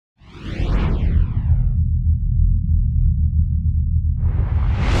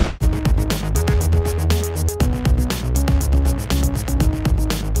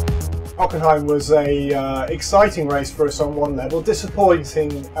Hockenheim was a exciting race for us on one level,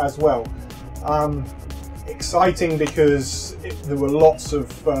 disappointing as well. Exciting because there were lots of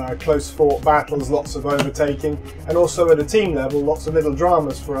close fought battles, lots of overtaking, and also at a team level lots of little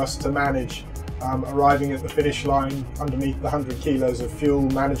dramas for us to manage, arriving at the finish line underneath the 100 kilos of fuel,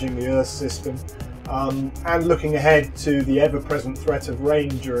 managing the earth system, and looking ahead to the ever-present threat of rain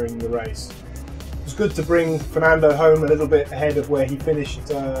during the race. It was good to bring Fernando home a little bit ahead of where he finished,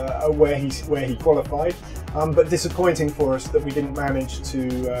 where he qualified, but disappointing for us that we didn't manage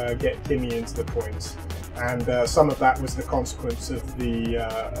to get Kimi into the points. And some of that was the consequence of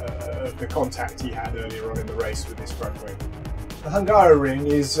the contact he had earlier on in the race with his front wing. The Hungaroring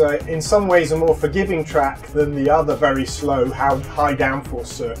is in some ways a more forgiving track than the other very slow high downforce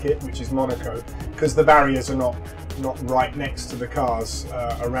circuit, which is Monaco, because the barriers are not right next to the cars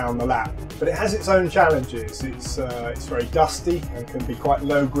around the lap. But it has its own challenges. It's very dusty and can be quite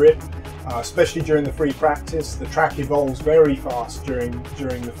low grip, especially during the free practice. The track evolves very fast during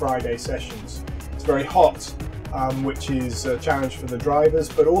the Friday sessions. It's very hot, which is a challenge for the drivers,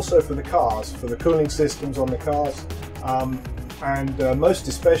 but also for the cars, for the cooling systems on the cars, and most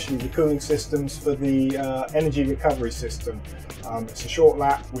especially the cooling systems for the energy recovery system. It's a short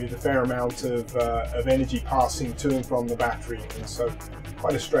lap with a fair amount of energy passing to and from the battery, and so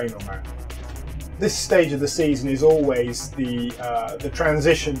quite a strain on that. This stage of the season is always the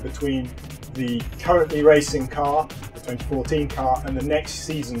transition between the currently racing car, the 2014 car, and the next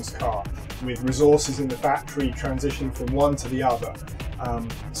season's car, with resources in the factory transitioning from one to the other.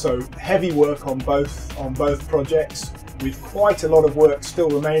 So heavy work on both projects, with quite a lot of work still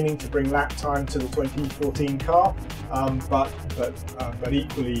remaining to bring lap time to the 2014 car, but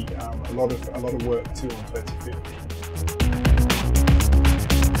equally a lot of work too on 2015.